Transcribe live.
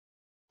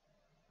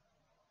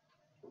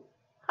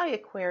Hi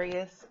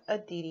Aquarius,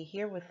 Aditi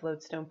here with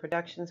Lodestone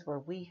Productions, where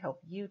we help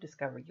you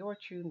discover your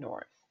true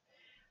north.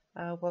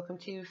 Welcome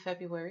to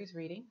February's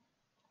reading.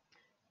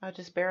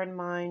 Just bear in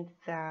mind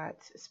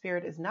that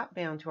Spirit is not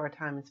bound to our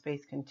time and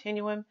space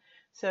continuum,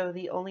 so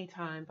the only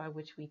time by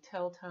which we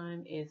tell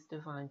time is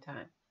divine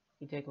time.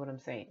 You dig what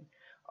I'm saying?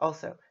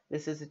 Also,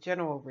 this is a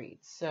general read,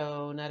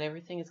 so not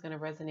everything is going to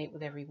resonate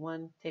with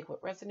everyone. Take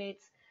what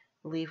resonates,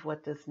 leave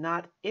what does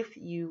not. If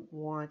you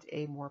want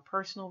a more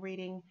personal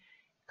reading,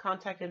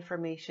 contact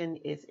information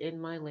is in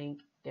my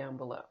link down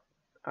below.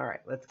 All right,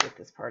 let's get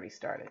this party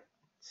started.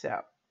 So,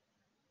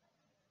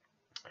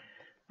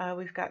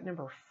 we've got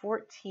number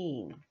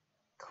 14,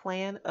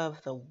 Clan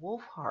of the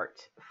Wolf Heart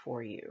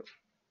for you.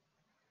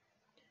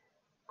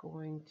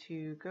 Going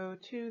to go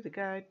to the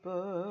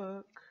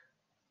guidebook.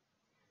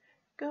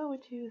 Going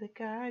to the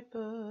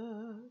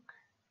guidebook.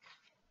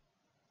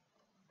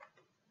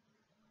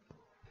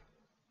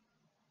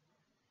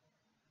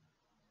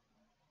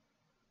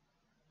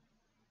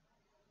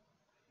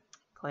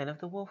 Clan of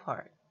the Wolf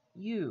Heart.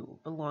 You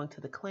belong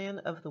to the Clan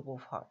of the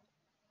Wolf Heart.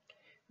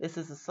 This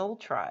is a soul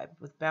tribe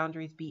with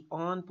boundaries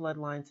beyond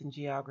bloodlines and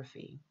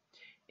geography.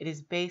 It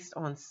is based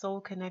on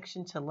soul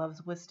connection to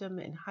love's wisdom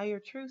and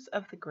higher truths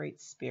of the Great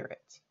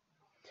Spirit.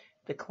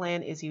 The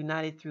clan is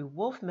united through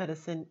wolf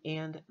medicine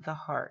and the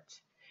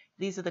heart.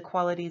 These are the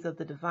qualities of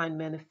the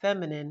divine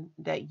feminine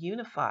that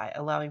unify,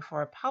 allowing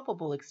for a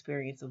palpable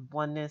experience of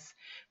oneness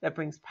that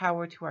brings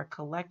power to our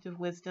collective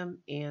wisdom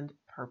and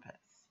purpose.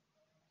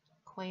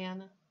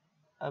 Clan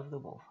of the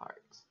Wolf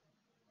Heart.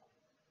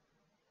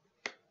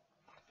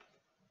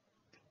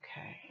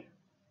 Okay.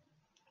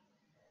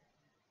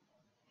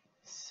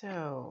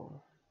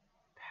 So,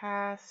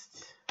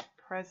 past,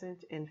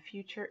 present, and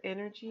future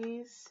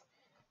energies.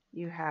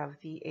 You have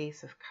the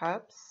Ace of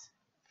Cups,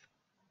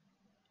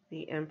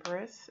 the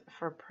Empress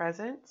for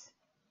present,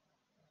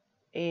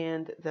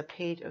 and the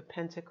Page of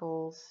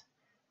Pentacles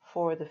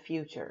for the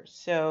future.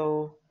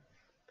 So,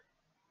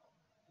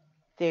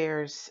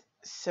 there's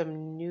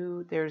some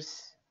new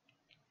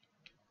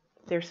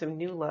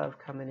love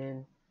coming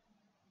in,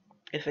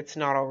 if it's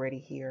not already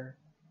here.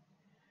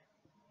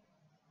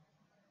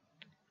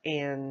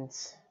 And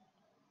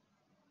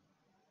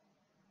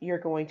you're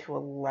going to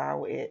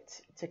allow it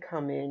to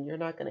come in. You're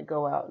not going to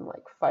go out and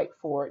like fight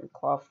for it and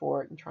claw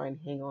for it and try and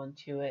hang on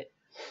to it.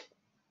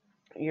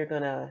 You're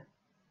going to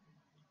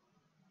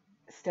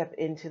step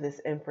into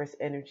this Empress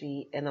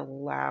energy and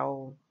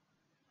allow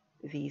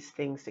these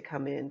things to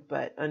come in,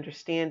 but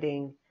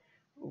understanding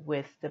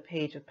with the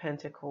Page of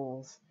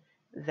Pentacles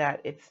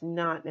that it's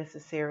not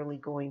necessarily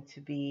going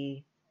to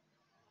be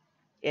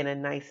in a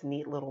nice,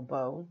 neat little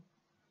bow.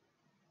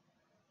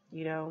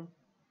 You know,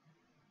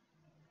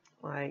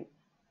 like,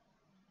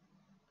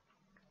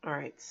 all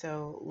right,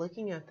 so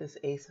looking at this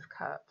Ace of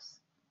Cups,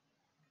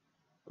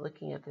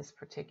 looking at this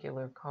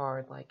particular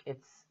card, like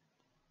it's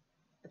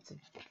a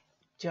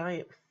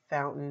giant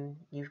fountain.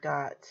 You've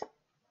got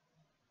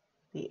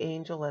the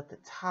angel at the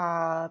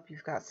top.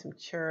 You've got some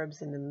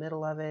cherubs in the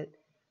middle of it.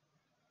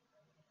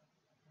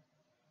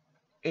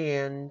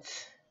 And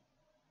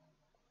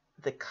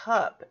the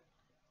cup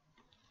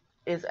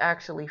is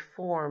actually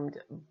formed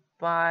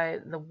by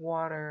the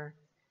water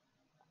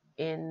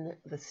in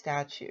the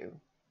statue.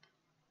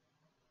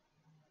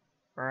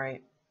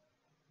 Right?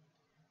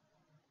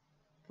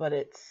 But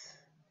it's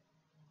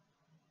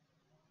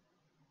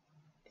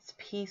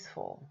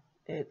peaceful.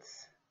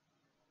 It's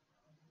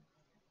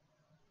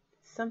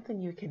something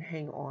you can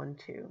hang on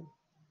to.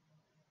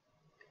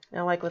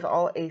 Now, like with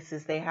all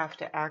aces, they have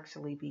to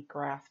actually be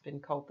grasped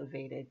and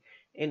cultivated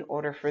in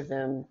order for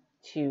them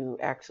to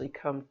actually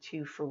come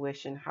to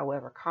fruition.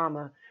 However,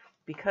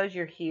 because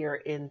you're here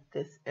in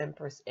this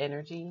Empress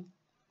energy,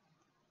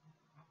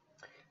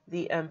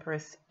 the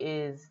Empress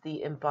is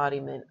the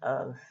embodiment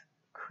of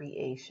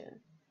creation,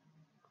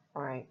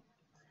 right?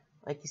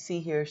 Like you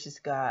see here, she's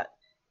got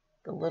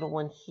the little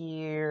one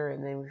here,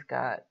 and then we've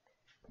got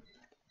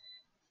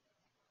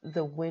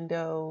the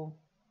window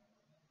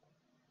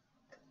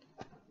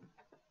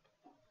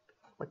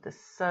with the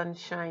sun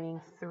shining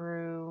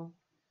through.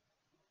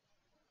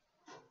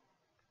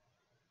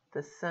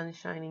 The sun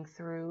shining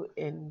through,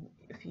 and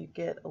if you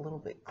get a little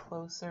bit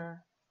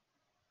closer,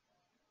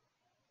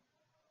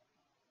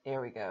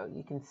 there we go.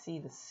 You can see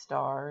the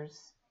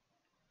stars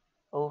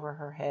over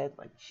her head,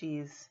 like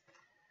she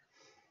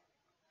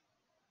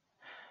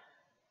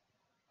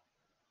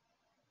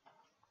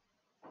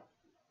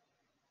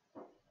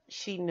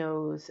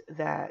knows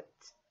that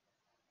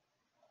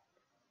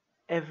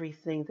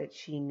everything that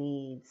she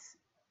needs,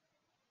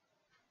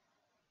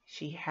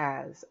 she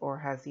has or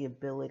has the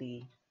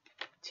ability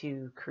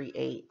to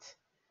create.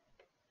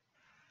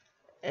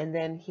 And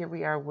then here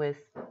we are with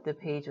the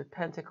Page of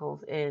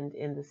Pentacles, and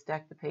in this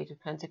deck, the Page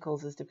of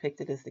Pentacles is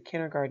depicted as the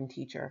kindergarten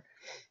teacher.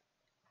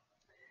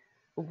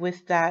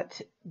 With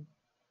that,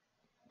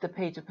 the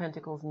Page of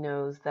Pentacles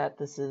knows that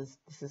this is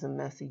a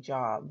messy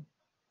job.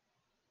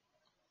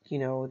 You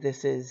know,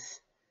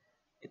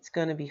 it's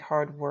going to be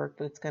hard work,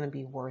 but it's going to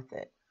be worth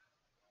it.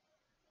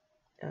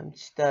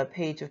 The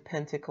Page of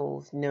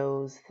Pentacles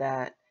knows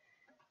that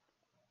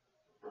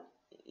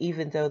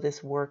even though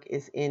this work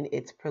is in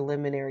its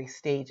preliminary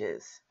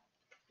stages,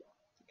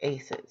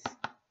 aces,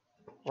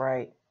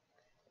 right?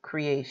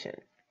 Creation,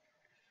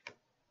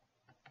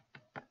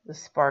 the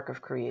spark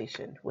of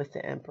creation with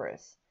the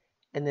Empress.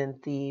 And then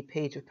the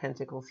Page of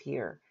Pentacles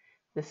here.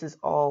 This is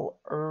all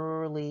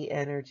early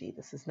energy.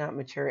 This is not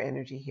mature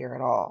energy here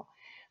at all.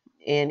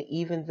 And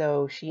even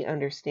though she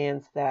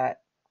understands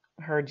that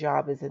her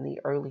job is in the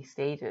early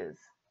stages,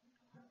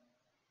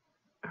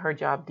 her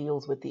job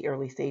deals with the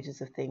early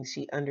stages of things,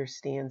 she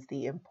understands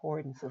the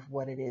importance of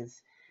what it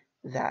is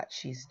that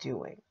she's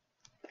doing,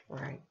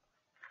 right?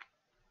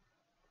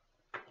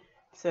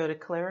 So to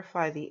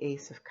clarify the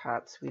Ace of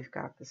Cups, we've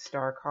got the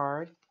Star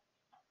card,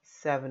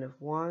 Seven of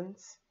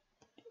Wands,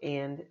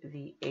 and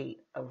the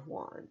Eight of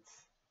Wands.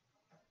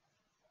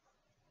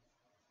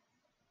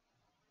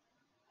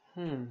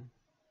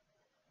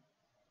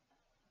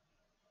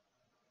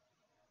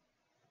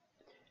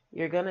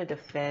 You're going to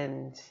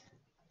defend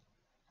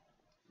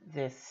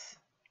this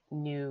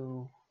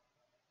new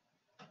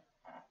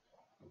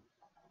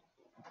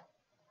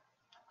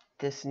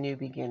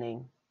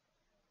beginning,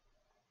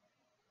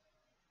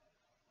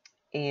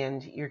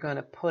 and you're going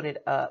to put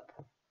it up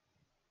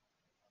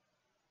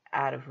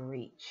out of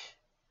reach.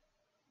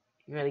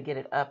 You're going to get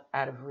it up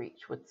out of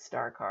reach with the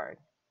Star card.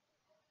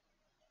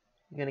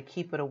 You're going to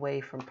keep it away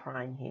from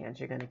prying hands.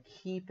 You're going to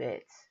keep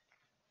it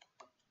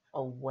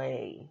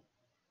away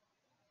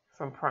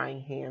from prying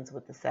hands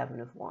with the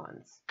Seven of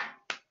Wands.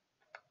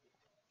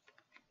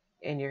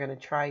 And you're going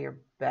to try your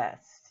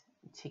best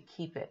to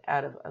keep it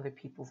out of other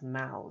people's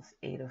mouths,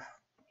 Eight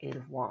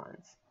of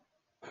Wands.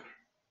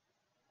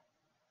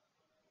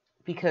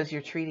 Because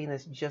you're treating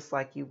this just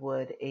like you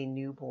would a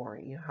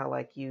newborn. You know how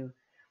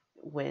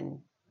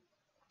when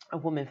a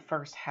woman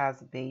first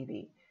has a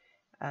baby,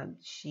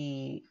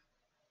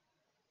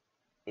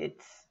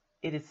 it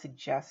is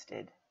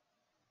suggested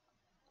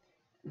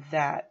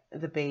that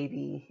the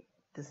baby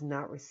does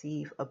not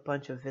receive a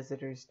bunch of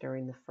visitors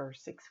during the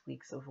first 6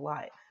 weeks of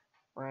life,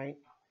 right?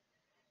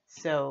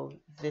 So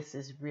this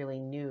is really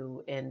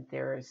new, and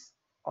there's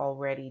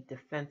already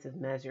defensive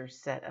measures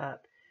set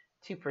up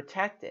to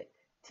protect it,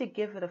 to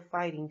give it a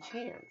fighting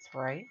chance,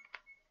 right?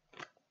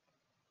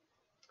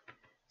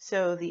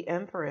 So the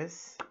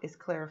Empress is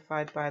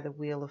clarified by the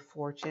Wheel of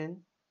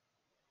Fortune,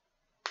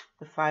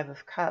 the Five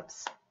of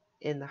Cups,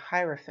 in the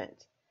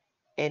Hierophant.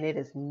 And it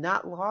is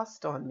not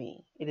lost on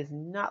me. It is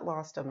not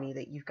lost on me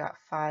that you've got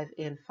 5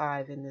 and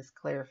 5 in this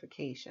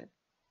clarification.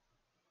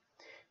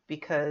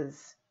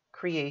 Because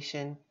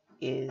creation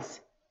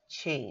is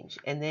change.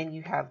 And then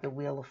you have the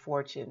Wheel of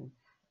Fortune,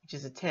 which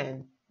is a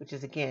 10, which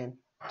is again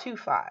 2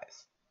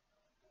 5s.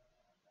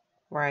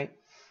 Right?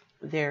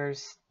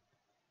 There's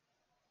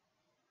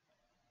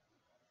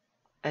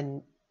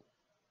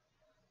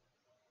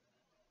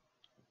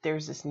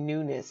this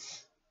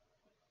newness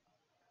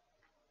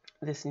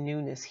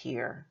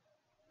here.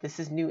 This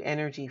is new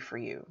energy for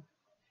you.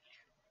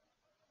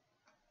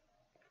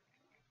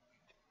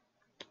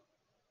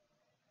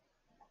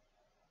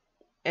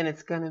 And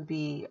it's going to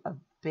be a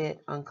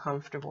bit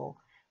uncomfortable.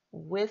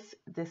 With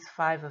this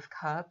Five of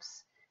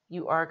Cups,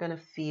 you are going to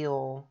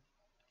feel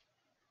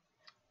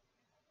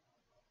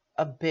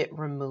a bit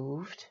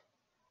removed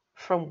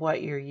from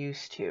what you're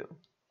used to.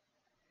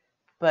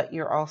 But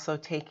you're also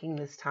taking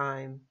this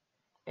time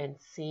and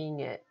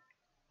seeing it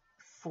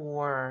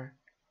for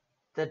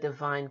the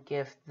divine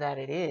gift that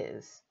it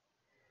is,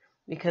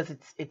 because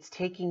it's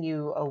taking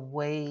you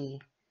away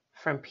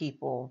from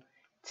people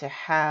to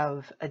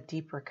have a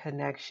deeper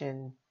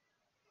connection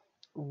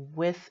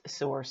with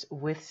Source,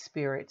 with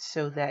Spirit,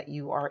 so that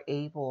you are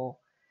able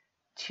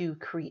to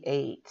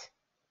create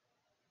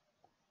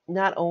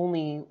not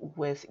only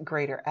with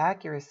greater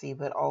accuracy,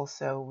 but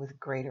also with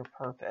greater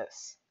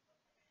purpose.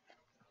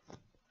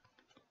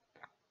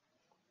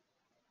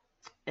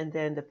 And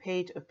then the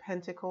Page of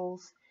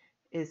Pentacles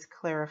is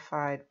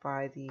clarified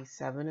by the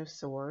Seven of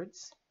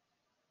Swords,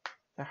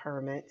 the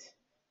Hermit,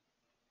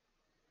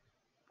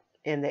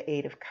 and the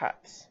Eight of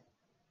Cups.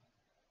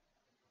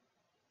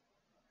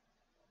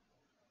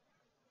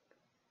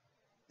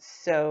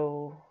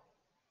 So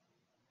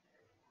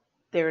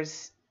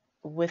there's,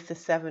 with the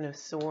Seven of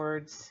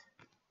Swords,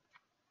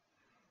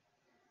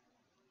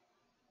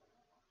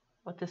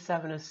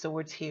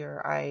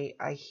 here,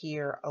 I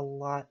hear a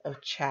lot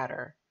of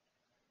chatter,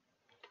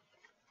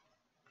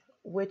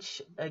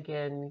 which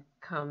again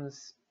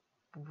comes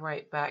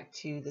right back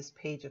to this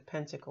Page of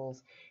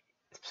Pentacles,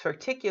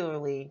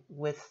 particularly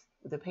with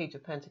the Page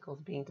of Pentacles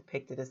being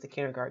depicted as the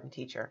kindergarten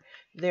teacher.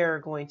 There are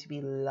going to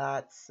be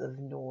lots of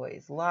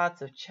noise,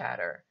 lots of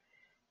chatter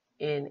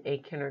in a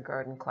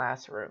kindergarten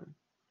classroom,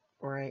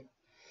 right?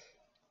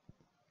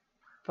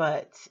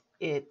 But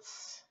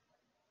it's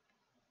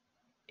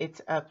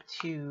up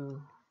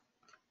to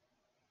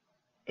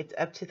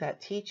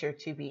that teacher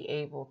to be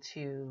able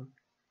to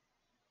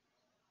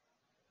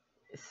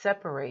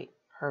separate,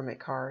 Hermit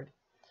card,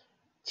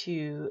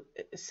 to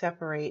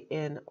separate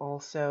and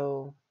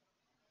also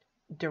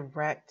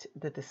direct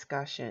the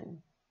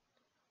discussion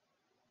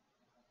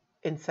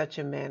in such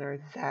a manner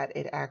that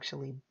it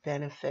actually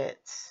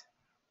benefits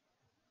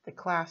the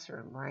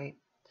classroom, right?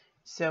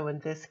 So in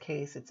this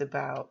case, it's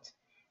about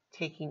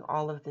taking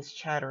all of this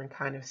chatter and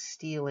kind of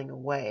stealing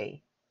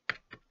away,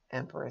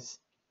 Empress,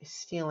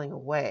 stealing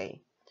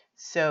away,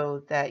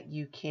 so that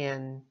you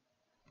can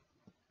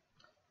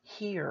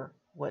hear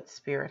what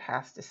Spirit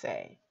has to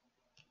say.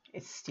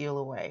 It's steal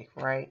away,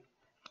 right?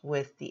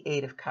 With the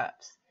Eight of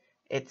Cups.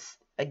 It's,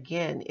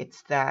 again,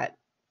 it's that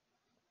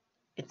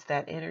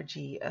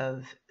energy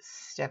of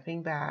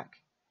stepping back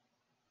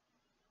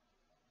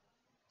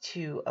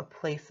to a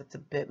place that's a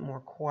bit more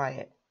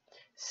quiet,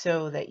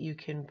 so that you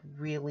can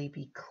really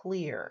be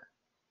clear,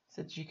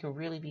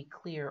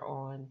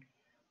 on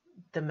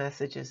the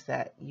messages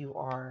that you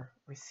are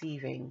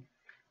receiving,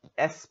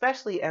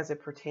 especially as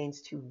it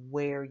pertains to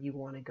where you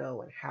want to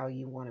go and how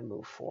you want to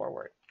move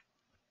forward.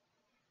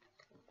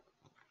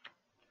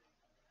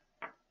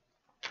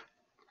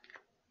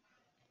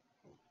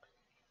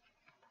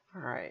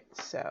 All right,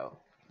 so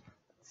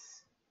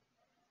let's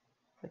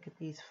look at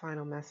these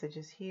final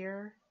messages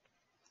here.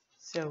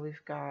 So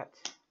we've got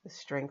the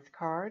Strength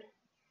card,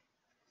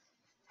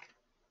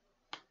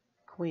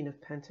 Queen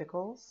of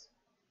Pentacles,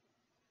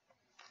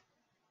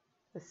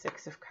 the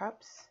Six of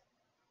Cups,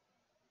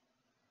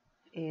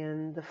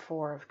 and the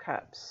Four of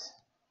Cups.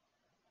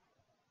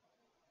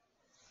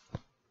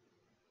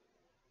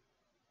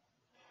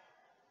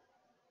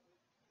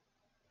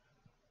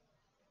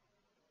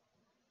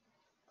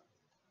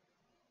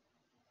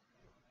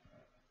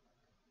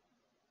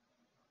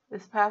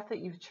 This path that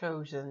you've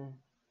chosen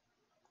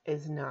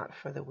is not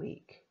for the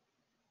weak.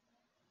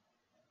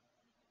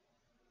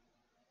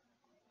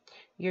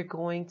 You're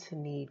going to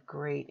need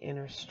great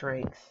inner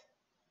strength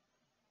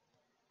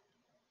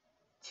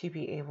to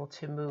be able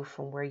to move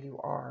from where you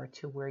are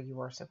to where you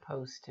are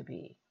supposed to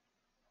be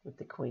with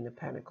the Queen of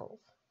Pentacles,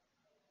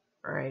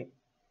 right?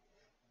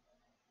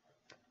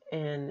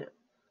 And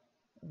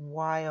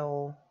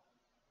while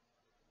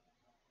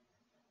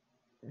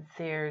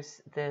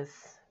there's this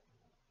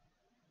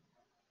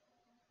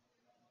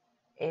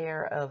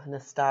air of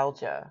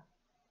nostalgia,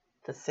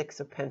 the Six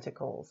of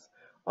Pentacles,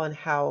 on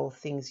how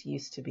things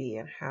used to be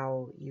and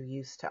how you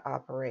used to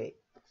operate,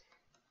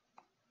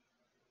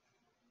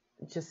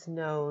 just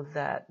know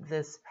that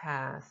this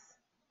path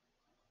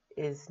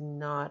is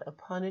not a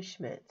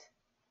punishment.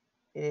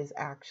 It is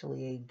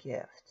actually a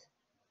gift.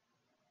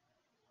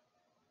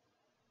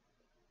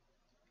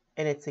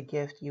 And it's a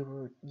gift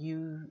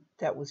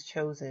that was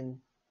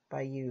chosen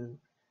by you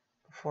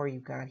before you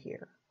got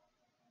here.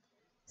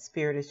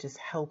 Spirit is just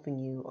helping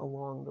you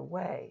along the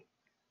way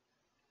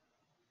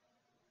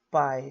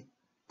by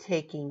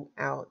taking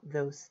out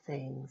those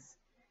things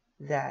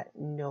that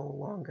no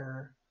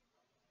longer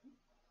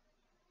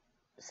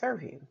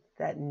serve you,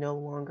 that no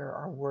longer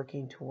are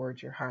working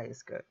towards your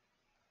highest good.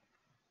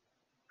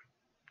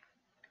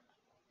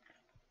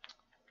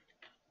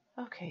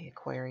 Okay,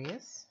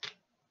 Aquarius.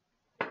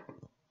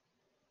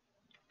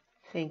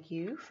 Thank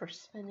you for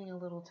spending a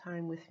little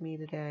time with me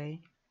today.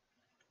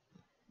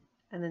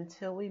 And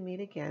until we meet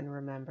again,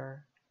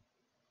 remember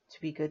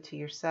to be good to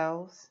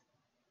yourselves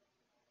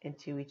and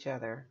to each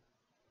other.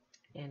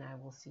 And I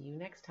will see you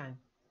next time.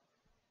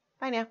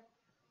 Bye now.